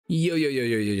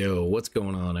Yo, what's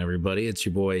going on, everybody? It's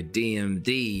your boy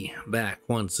DMD back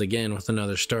once again with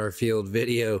another Starfield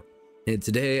video. And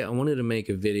today I wanted to make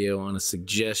a video on a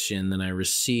suggestion that I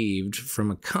received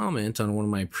from a comment on one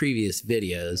of my previous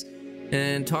videos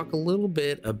and talk a little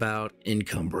bit about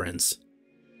encumbrance.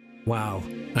 Wow,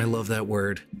 I love that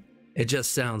word. It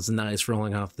just sounds nice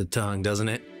rolling off the tongue, doesn't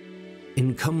it?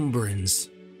 Encumbrance.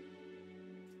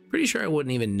 Pretty sure I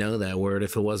wouldn't even know that word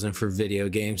if it wasn't for video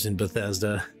games in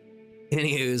Bethesda.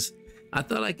 Anywho's, I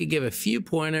thought I could give a few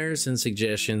pointers and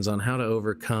suggestions on how to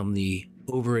overcome the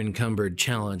over-encumbered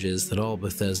challenges that all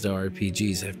Bethesda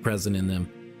RPGs have present in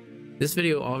them. This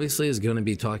video obviously is going to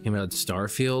be talking about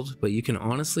Starfield, but you can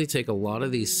honestly take a lot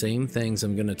of these same things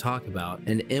I'm going to talk about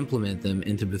and implement them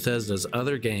into Bethesda's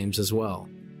other games as well.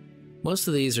 Most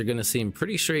of these are going to seem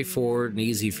pretty straightforward and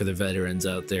easy for the veterans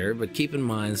out there, but keep in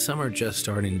mind some are just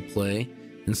starting to play,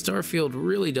 and Starfield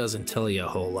really doesn't tell you a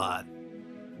whole lot.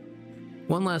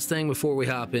 One last thing before we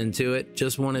hop into it,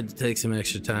 just wanted to take some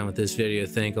extra time with this video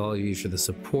to thank all of you for the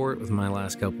support with my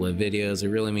last couple of videos. It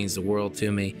really means the world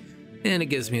to me, and it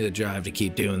gives me the drive to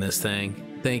keep doing this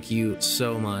thing. Thank you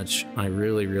so much. I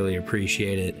really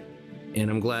appreciate it. And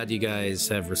I'm glad you guys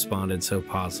have responded so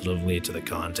positively to the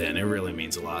content. It really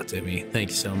means a lot to me. Thank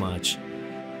you so much.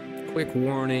 Quick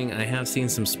warning, I have seen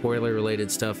some spoiler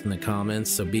related stuff in the comments,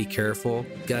 so be careful.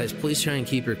 Guys, please try and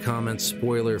keep your comments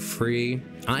spoiler free.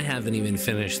 I haven't even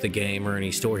finished the game or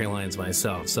any storylines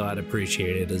myself, so I'd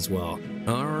appreciate it as well.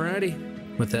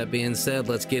 Alrighty, with that being said,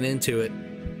 let's get into it.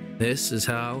 This is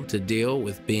how to deal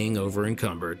with being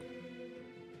over-encumbered.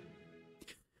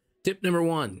 Tip number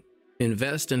 1.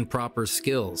 Invest in proper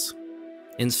skills.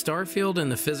 In Starfield and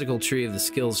the physical tree of the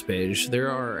skills page, there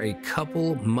are a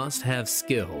couple must-have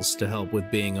skills to help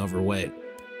with being overweight.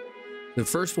 The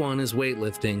first one is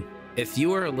weightlifting. If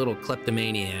you are a little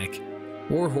kleptomaniac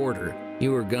or hoarder,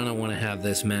 you are gonna want to have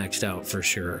this maxed out for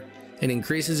sure. It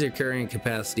increases your carrying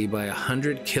capacity by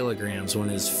 100 kilograms when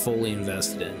it is fully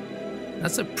invested in.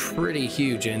 That's a pretty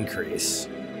huge increase.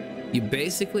 You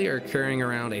basically are carrying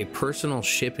around a personal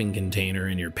shipping container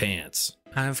in your pants.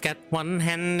 I've got one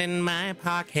hand in my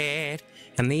pocket,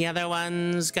 and the other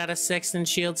one's got a Sexton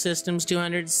Shield Systems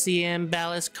 200 cm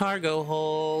ballast cargo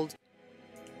hold.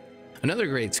 Another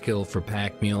great skill for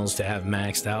pack mules to have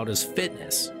maxed out is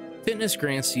fitness. Fitness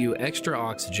grants you extra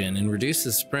oxygen and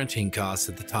reduces sprinting costs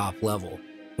at the top level.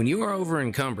 When you are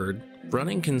over-encumbered,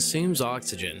 running consumes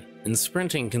oxygen, and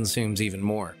sprinting consumes even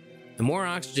more. The more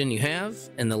oxygen you have,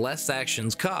 and the less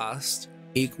actions cost,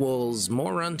 equals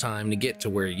more runtime to get to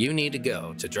where you need to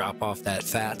go to drop off that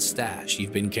fat stash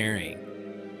you've been carrying.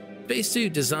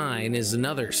 Spacesuit design is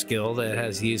another skill that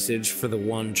has usage for the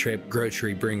one-trip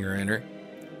grocery bringer inner.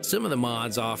 Some of the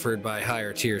mods offered by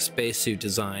higher tier spacesuit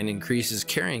design increases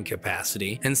carrying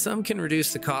capacity, and some can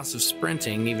reduce the cost of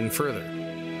sprinting even further.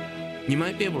 You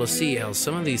might be able to see how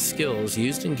some of these skills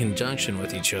used in conjunction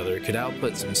with each other could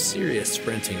output some serious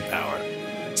sprinting power,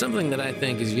 something that I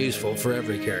think is useful for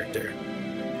every character.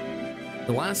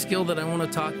 The last skill that I want to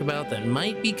talk about that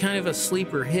might be kind of a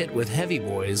sleeper hit with heavy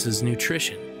boys is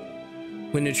nutrition.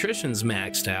 When nutrition's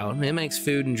maxed out, it makes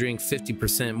food and drink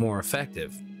 50% more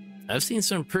effective. I've seen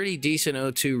some pretty decent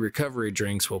O2 recovery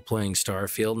drinks while playing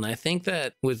Starfield, and I think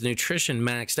that with nutrition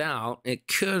maxed out, it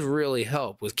could really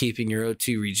help with keeping your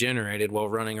O2 regenerated while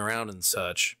running around and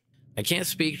such. I can't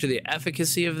speak to the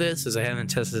efficacy of this as I haven't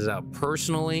tested it out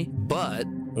personally, but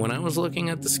when I was looking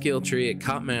at the skill tree, it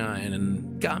caught my eye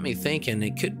and got me thinking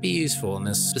it could be useful in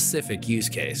this specific use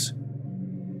case.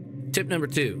 Tip number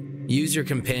 2, use your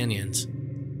companions.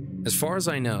 As far as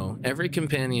I know, every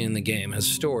companion in the game has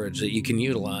storage that you can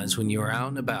utilize when you are out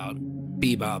and about,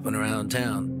 bebopping around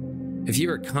town. If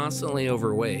you are constantly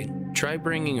overweight, try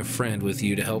bringing a friend with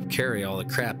you to help carry all the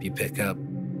crap you pick up.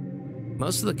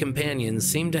 Most of the companions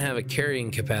seem to have a carrying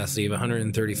capacity of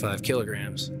 135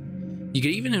 kilograms. You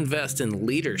could even invest in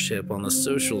leadership on the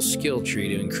social skill tree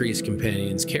to increase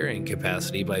companions' carrying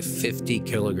capacity by 50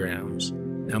 kilograms.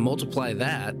 Now multiply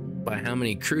that by how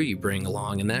many crew you bring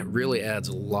along, and that really adds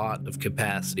a lot of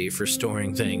capacity for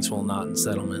storing things while not in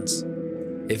settlements.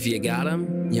 If you got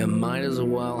them, you might as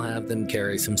well have them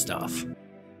carry some stuff.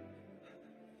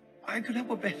 I could help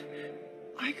a bit.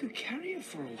 I could carry it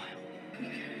for a while.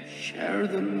 Share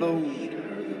the load.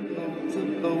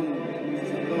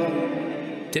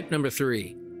 Tip number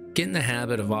 3. Get in the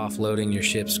habit of offloading your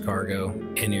ship's cargo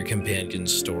and your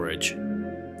companion's storage.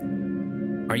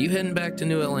 Are you heading back to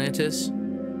New Atlantis?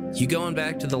 You going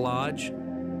back to the lodge?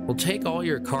 Well, take all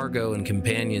your cargo and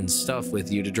companion's stuff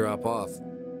with you to drop off.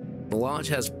 The lodge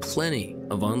has plenty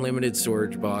of unlimited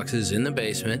storage boxes in the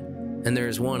basement, and there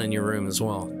is one in your room as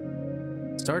well.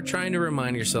 Start trying to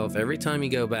remind yourself every time you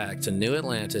go back to New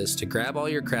Atlantis to grab all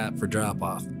your crap for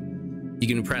drop-off. You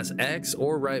can press X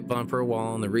or right bumper while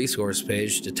on the resource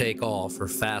page to take all for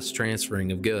fast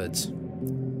transferring of goods.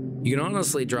 You can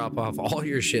honestly drop off all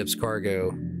your ship's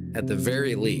cargo at the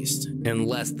very least in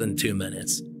less than 2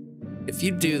 minutes. If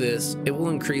you do this, it will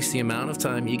increase the amount of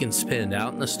time you can spend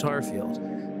out in the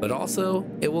Starfield, but also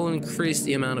it will increase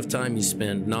the amount of time you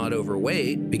spend not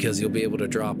overweight because you'll be able to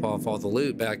drop off all the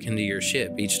loot back into your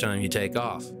ship each time you take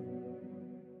off.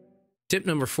 Tip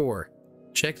number 4,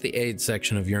 check the aid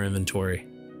section of your inventory.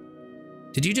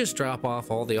 Did you just drop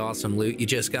off all the awesome loot you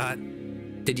just got?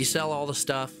 Did you sell all the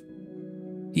stuff?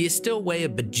 Do you still weigh a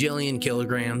bajillion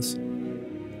kilograms?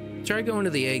 Try going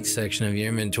to the egg section of your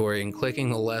inventory and clicking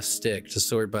the left stick to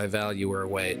sort by value or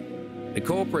weight. The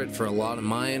culprit for a lot of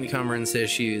my encumbrance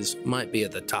issues might be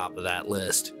at the top of that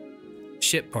list.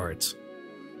 Ship parts.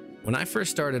 When I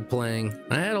first started playing,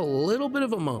 I had a little bit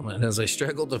of a moment as I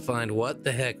struggled to find what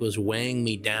the heck was weighing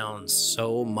me down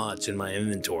so much in my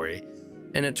inventory,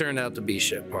 and it turned out to be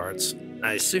ship parts.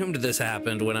 I assumed this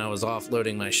happened when I was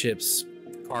offloading my ship's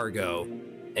cargo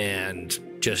and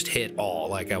just hit all,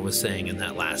 like I was saying in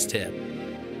that last tip.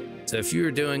 So if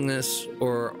you're doing this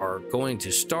or are going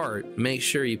to start, make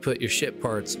sure you put your ship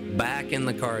parts back in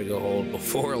the cargo hold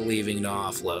before leaving to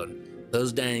offload.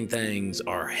 Those dang things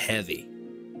are heavy.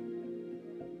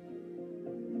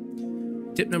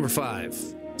 Tip number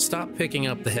 5, stop picking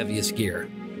up the heaviest gear.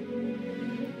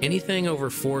 Anything over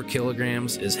 4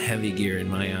 kilograms is heavy gear in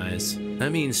my eyes.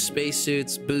 That means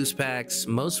spacesuits, boost packs,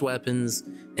 most weapons,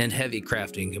 and heavy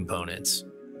crafting components.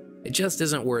 It just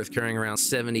isn't worth carrying around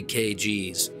 70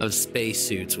 kgs of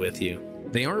spacesuits with you.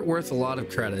 They aren't worth a lot of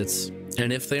credits,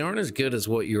 and if they aren't as good as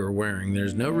what you are wearing,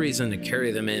 there's no reason to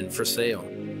carry them in for sale.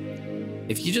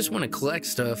 If you just want to collect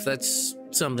stuff, that's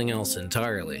something else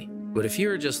entirely. But if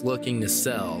you're just looking to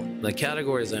sell, the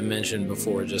categories I mentioned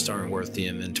before just aren't worth the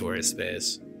inventory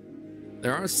space.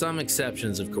 There are some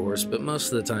exceptions, of course, but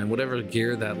most of the time, whatever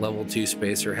gear that level 2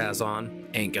 spacer has on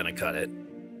ain't gonna cut it.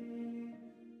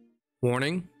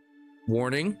 Warning,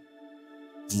 warning,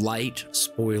 light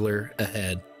spoiler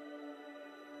ahead.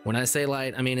 When I say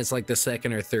light, I mean it's like the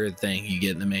second or third thing you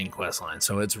get in the main quest line,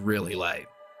 so it's really light.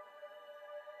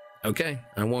 Okay,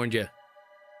 I warned you.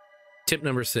 Tip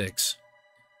number 6.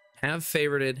 Have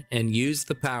favorited and used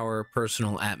the power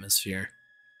personal atmosphere.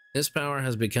 This power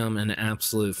has become an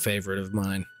absolute favorite of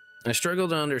mine. I struggled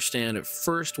to understand at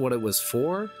first what it was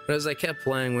for, but as I kept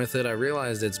playing with it, I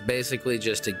realized it's basically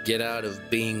just a get out of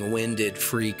being winded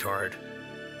free card.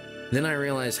 Then I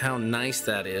realized how nice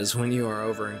that is when you are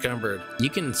over-encumbered. You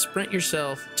can sprint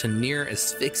yourself to near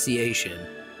asphyxiation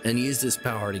and use this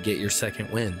power to get your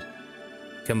second wind.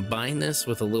 Combine this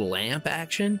with a little amp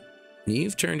action, and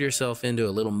you've turned yourself into a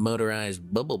little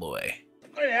motorized bubble boy.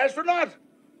 I didn't ask for nothing.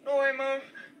 No way, Mom.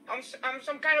 I'm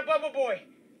some kind of bubble boy.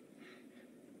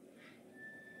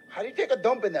 How do you take a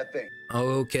dump in that thing?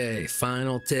 Okay,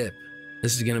 final tip.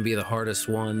 This is going to be the hardest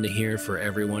one to hear for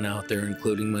everyone out there,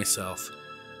 including myself.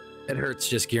 It hurts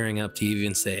just gearing up to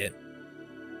even say it.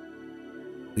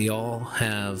 We all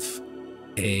have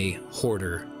a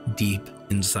hoarder deep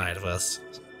inside of us.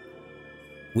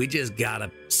 We just gotta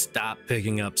stop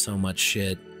picking up so much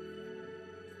shit.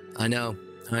 I know.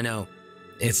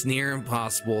 It's near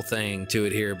impossible thing to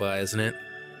adhere by, isn't it?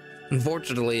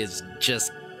 Unfortunately, it's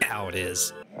just how it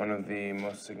is. One of the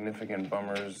most significant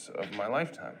bummers of my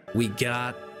lifetime. We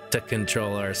got to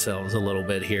control ourselves a little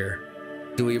bit here.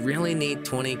 Do we really need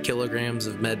 20 kilograms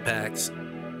of med packs?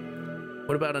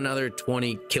 What about another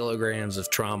 20 kilograms of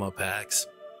trauma packs?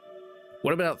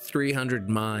 What about 300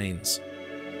 mines?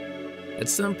 At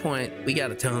some point, we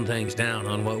gotta tone things down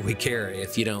on what we carry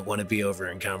if you don't want to be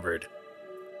over-encumbered.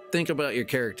 Think about your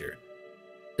character.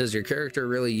 Does your character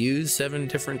really use 7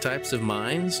 different types of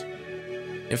mines?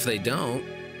 If they don't,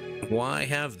 why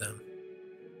have them?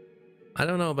 I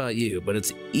don't know about you, but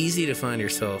it's easy to find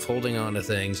yourself holding on to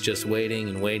things, just waiting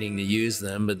and waiting to use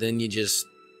them, but then you just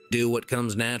do what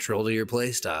comes natural to your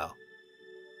playstyle.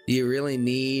 Do you really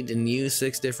need and use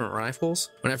 6 different rifles?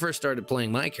 When I first started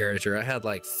playing my character, I had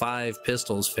like 5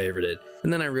 pistols favorited,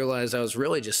 and then I realized I was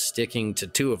really just sticking to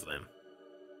 2 of them.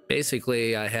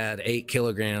 Basically, I had 8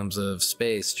 kilograms of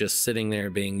space just sitting there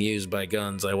being used by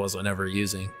guns I wasn't ever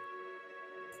using.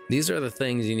 These are the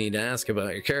things you need to ask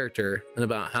about your character and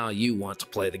about how you want to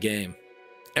play the game.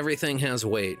 Everything has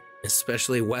weight,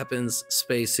 especially weapons,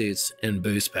 spacesuits, and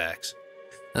boost packs.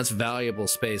 That's valuable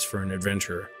space for an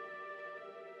adventurer.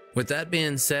 With that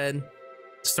being said,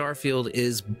 Starfield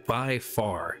is by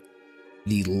far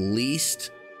the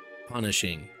least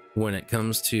punishing when it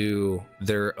comes to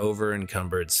their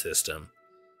over-encumbered system.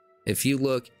 If you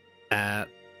look at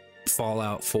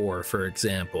Fallout 4, for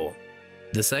example,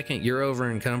 the second you're over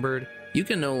encumbered, you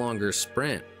can no longer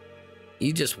sprint.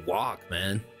 You just walk,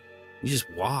 man. You just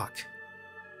walk.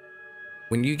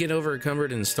 When you get over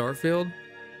encumbered in Starfield,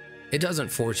 it doesn't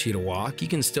force you to walk. You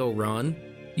can still run.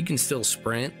 You can still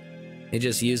sprint. It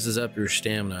just uses up your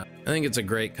stamina. I think it's a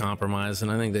great compromise,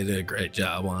 and I think they did a great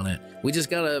job on it. We just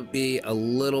gotta be a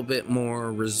little bit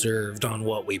more reserved on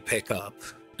what we pick up.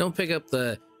 Don't pick up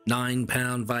the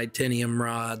 9-pound Vitinium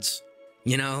rods.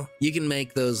 You know, you can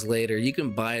make those later. You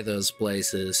can buy those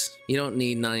places. You don't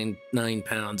need nine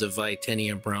pounds of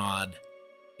Vitinium rod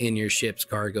in your ship's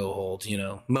cargo hold, you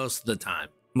know, most of the time.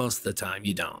 Most of the time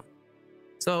you don't.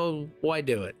 So why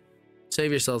do it?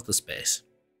 Save yourself the space.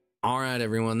 All right,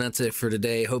 everyone, that's it for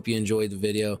today. Hope you enjoyed the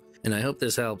video, and I hope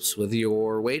this helps with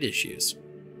your weight issues.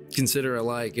 Consider a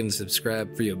like and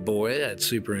subscribe for your boy. I'd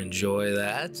super enjoy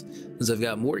that, as I've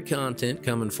got more content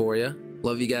coming for you.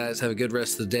 Love you guys. Have a good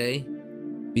rest of the day.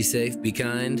 Be safe, be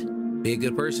kind, be a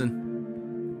good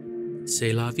person.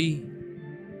 C'est la vie.